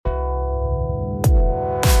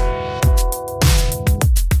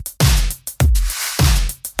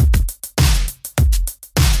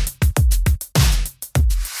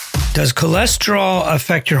Does cholesterol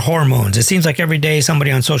affect your hormones? It seems like every day somebody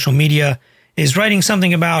on social media is writing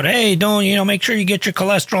something about, hey, don't, make sure you get your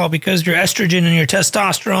cholesterol because your estrogen and your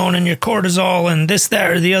testosterone and your cortisol and this, that,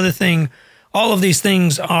 or the other thing, all of these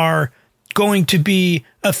things are going to be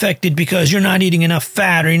affected because you're not eating enough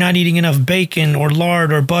fat or you're not eating enough bacon or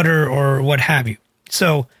lard or butter or what have you.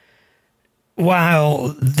 So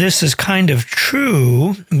while this is kind of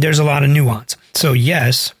true, there's a lot of nuance. So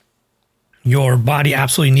yes, your body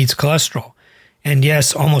absolutely needs cholesterol. And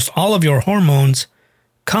yes, almost all of your hormones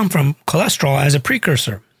come from cholesterol as a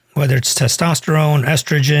precursor, whether it's testosterone,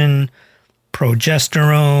 estrogen,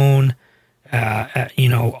 progesterone,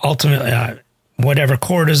 ultimately, whatever,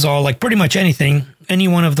 cortisol, like pretty much anything, any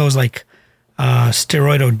one of those like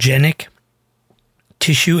steroidogenic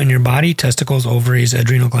tissue in your body, testicles, ovaries,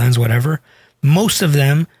 adrenal glands, whatever, most of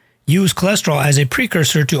them use cholesterol as a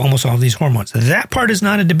precursor to almost all of these hormones. That part is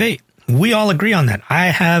not a debate. We all agree on that. I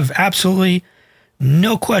have absolutely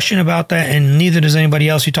no question about that, and neither does anybody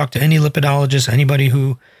else. You talk to any lipidologist, anybody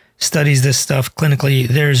who studies this stuff clinically,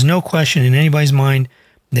 there's no question in anybody's mind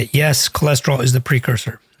that yes, cholesterol is the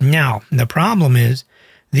precursor. Now, the problem is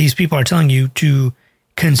these people are telling you to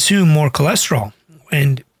consume more cholesterol,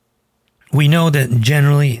 and we know that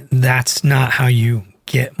generally that's not how you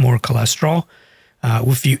get more cholesterol.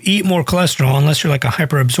 If you eat more cholesterol, unless you're like a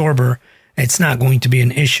hyperabsorber, it's not going to be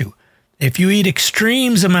an issue. If you eat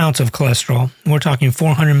extremes amounts of cholesterol, we're talking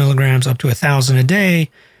 400 milligrams up to 1,000 a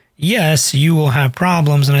day, yes, you will have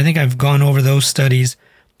problems. And I think I've gone over those studies.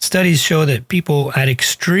 Studies show that people at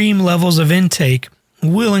extreme levels of intake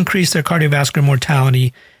will increase their cardiovascular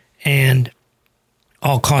mortality and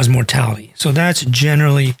all-cause mortality. So that's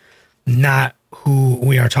generally not who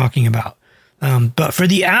we are talking about. But for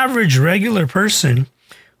the average regular person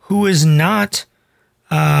who is not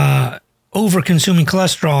over-consuming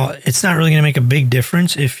cholesterol, it's not really going to make a big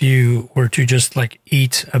difference if you were to just like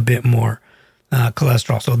eat a bit more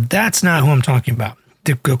cholesterol. So that's not who I'm talking about.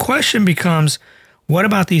 The question becomes, what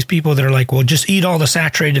about these people that are like, well, just eat all the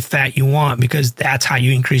saturated fat you want because that's how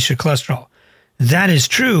you increase your cholesterol? That is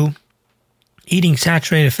true. Eating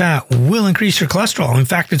saturated fat will increase your cholesterol. In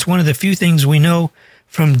fact, it's one of the few things we know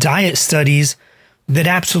from diet studies that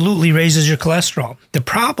absolutely raises your cholesterol. The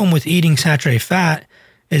problem with eating saturated fat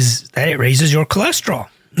is that it raises your cholesterol.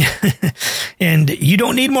 And you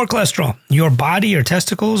don't need more cholesterol. Your body, your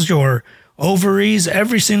testicles, your ovaries,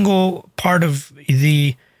 every single part of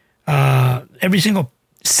every single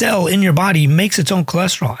cell in your body makes its own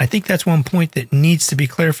cholesterol. I think that's one point that needs to be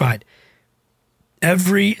clarified.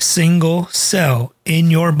 Every single cell in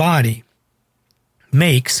your body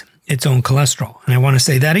makes its own cholesterol. And I want to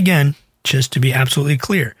say that again, just to be absolutely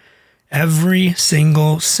clear. Every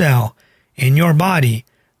single cell in your body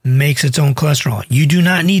makes its own cholesterol. You do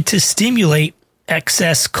not need to stimulate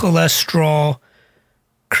excess cholesterol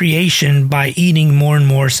creation by eating more and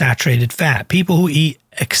more saturated fat. People who eat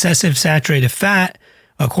excessive saturated fat,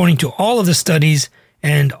 according to all of the studies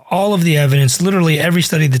and all of the evidence, literally every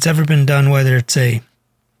study that's ever been done, whether it's a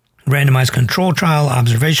randomized control trial,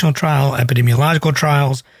 observational trial, epidemiological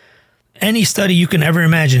trials, any study you can ever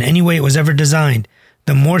imagine, any way it was ever designed,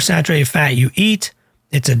 the more saturated fat you eat,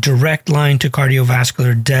 it's a direct line to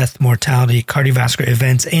cardiovascular death, mortality, cardiovascular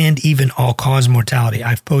events, and even all-cause mortality.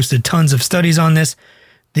 I've posted tons of studies on this.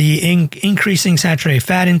 The increasing saturated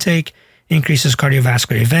fat intake increases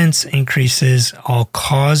cardiovascular events, increases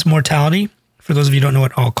all-cause mortality. For those of you who don't know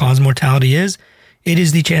what all-cause mortality is, it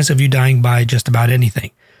is the chance of you dying by just about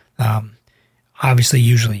anything. Obviously,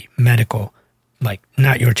 usually medical, like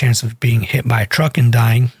not your chance of being hit by a truck and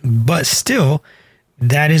dying, but still,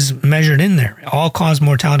 that is measured in there. All-cause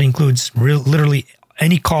mortality includes literally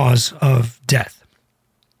any cause of death.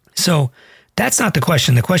 So that's not the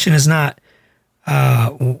question. The question is not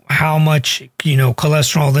how much,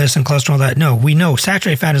 cholesterol this and cholesterol that. No, we know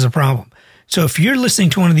saturated fat is a problem. So if you're listening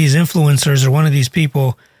to one of these influencers or one of these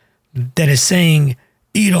people that is saying,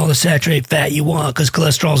 eat all the saturated fat you want because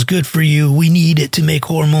cholesterol is good for you, we need it to make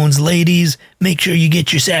hormones, ladies, make sure you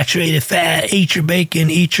get your saturated fat, eat your bacon,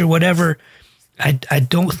 eat your whatever, I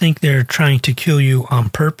don't think they're trying to kill you on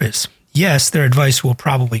purpose. Yes, their advice will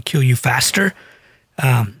probably kill you faster.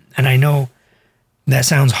 And I know that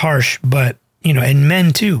sounds harsh, but, and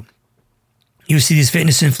men too. You see these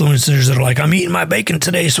fitness influencers that are like, I'm eating my bacon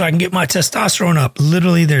today so I can get my testosterone up.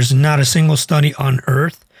 Literally, there's not a single study on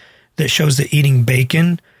earth that shows that eating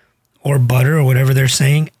bacon or butter or whatever they're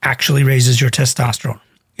saying actually raises your testosterone.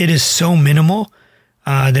 It is so minimal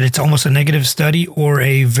that it's almost a negative study or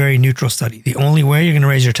a very neutral study. The only way you're going to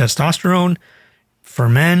raise your testosterone for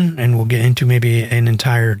men, and we'll get into maybe an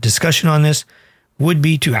entire discussion on this, would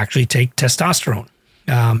be to actually take testosterone.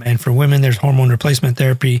 And for women, there's hormone replacement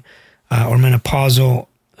therapy or menopausal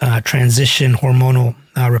transition hormonal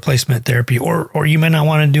replacement therapy, or you may not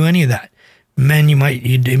want to do any of that. Men,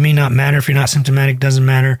 it may not matter if you're not symptomatic, doesn't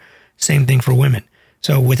matter. Same thing for women.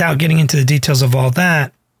 So without getting into the details of all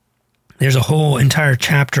that, there's a whole entire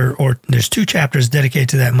chapter, or there's 2 chapters dedicated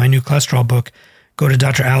to that in my new cholesterol book. Go to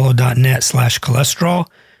drallo.net/cholesterol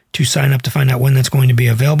to sign up to find out when that's going to be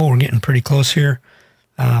available. We're getting pretty close here.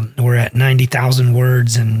 We're at 90,000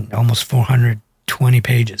 words and almost 420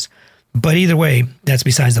 pages. But either way, that's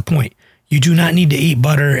besides the point. You do not need to eat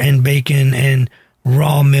butter and bacon and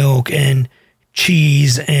raw milk and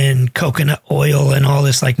cheese and coconut oil and all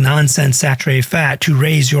this like nonsense saturated fat to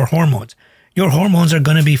raise your hormones. Your hormones are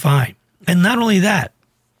going to be fine. And not only that,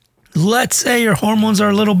 let's say your hormones are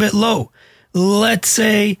a little bit low. Let's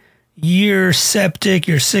say you're septic,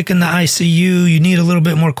 you're sick in the ICU, you need a little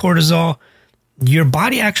bit more cortisol. Your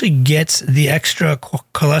body actually gets the extra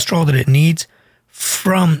cholesterol that it needs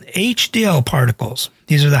from HDL particles.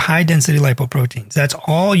 These are the high density lipoproteins. That's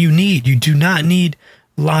all you need. You do not need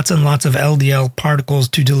lots and lots of LDL particles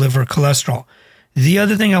to deliver cholesterol. The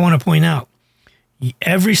other thing I want to point out,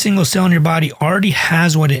 every single cell in your body already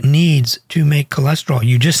has what it needs to make cholesterol.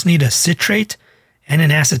 You just need a citrate and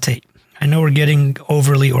an acetate. I know we're getting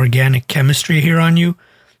overly organic chemistry here on you,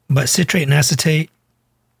 but citrate and acetate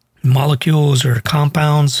molecules or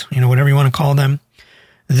compounds, whatever you want to call them,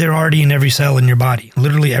 they're already in every cell in your body.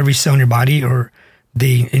 Literally every cell in your body, or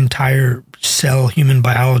the entire cell, human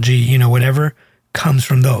biology, whatever, comes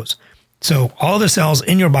from those. So all the cells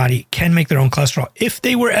in your body can make their own cholesterol if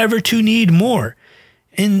they were ever to need more.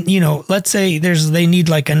 And, let's say they need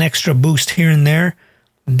like an extra boost here and there.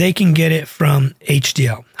 They can get it from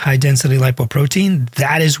HDL, high density lipoprotein.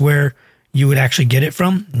 That is where you would actually get it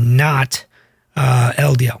from, not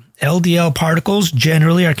LDL. LDL particles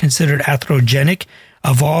generally are considered atherogenic.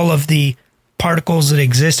 Of all of the particles that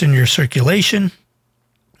exist in your circulation,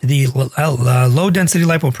 the low density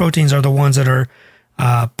lipoproteins are the ones that are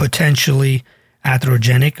potentially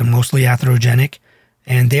atherogenic and mostly atherogenic,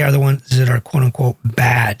 and they are the ones that are quote unquote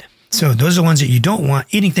bad. So those are the ones that you don't want.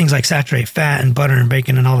 Eating things like saturated fat and butter and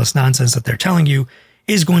bacon and all this nonsense that they're telling you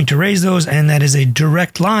is going to raise those, and that is a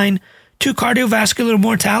direct line to cardiovascular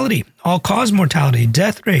mortality, all-cause mortality,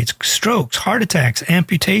 death rates, strokes, heart attacks,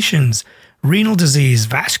 amputations, renal disease,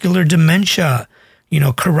 vascular dementia,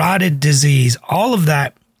 carotid disease. All of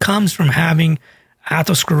that comes from having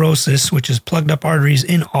atherosclerosis, which is plugged up arteries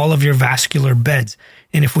in all of your vascular beds.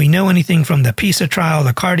 And if we know anything from the PISA trial,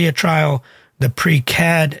 the CARDIA trial, the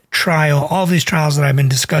pre-CAD trial, all these trials that I've been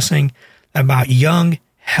discussing about young,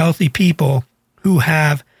 healthy people who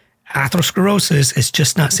have atherosclerosis, it's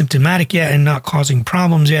just not symptomatic yet and not causing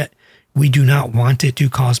problems yet. We do not want it to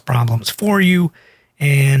cause problems for you.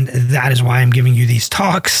 And that is why I'm giving you these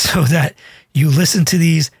talks, so that you listen to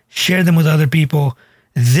these, share them with other people.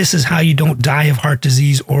 This is how you don't die of heart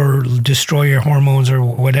disease or destroy your hormones or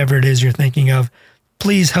whatever it is you're thinking of.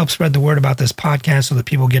 Please help spread the word about this podcast so that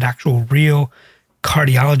people get actual real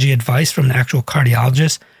cardiology advice from an actual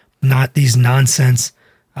cardiologist, not these nonsense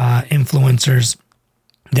influencers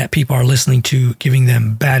that people are listening to giving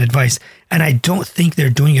them bad advice. And I don't think they're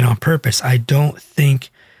doing it on purpose. I don't think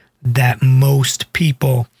that most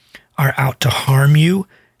people are out to harm you.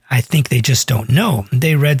 I think they just don't know.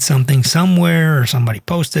 They read something somewhere, or somebody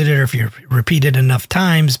posted it, or if you repeat it enough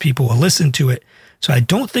times, people will listen to it. So I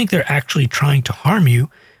don't think they're actually trying to harm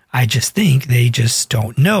you. I just think they just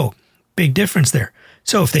don't know. Big difference there.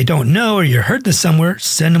 So if they don't know, or you heard this somewhere,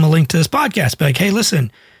 send them a link to this podcast. Be like, hey,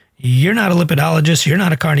 listen, you're not a lipidologist. You're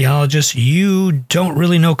not a cardiologist. You don't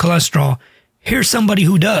really know cholesterol. Here's somebody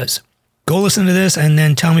who does. Go listen to this and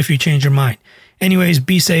then tell me if you change your mind. Anyways,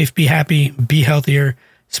 be safe, be happy, be healthier,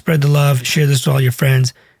 spread the love, share this with all your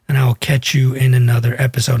friends, and I will catch you in another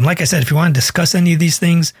episode. And like I said, if you want to discuss any of these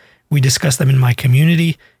things, we discuss them in my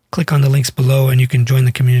community. Click on the links below and you can join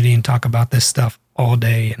the community and talk about this stuff all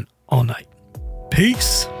day and all night.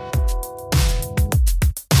 Peace.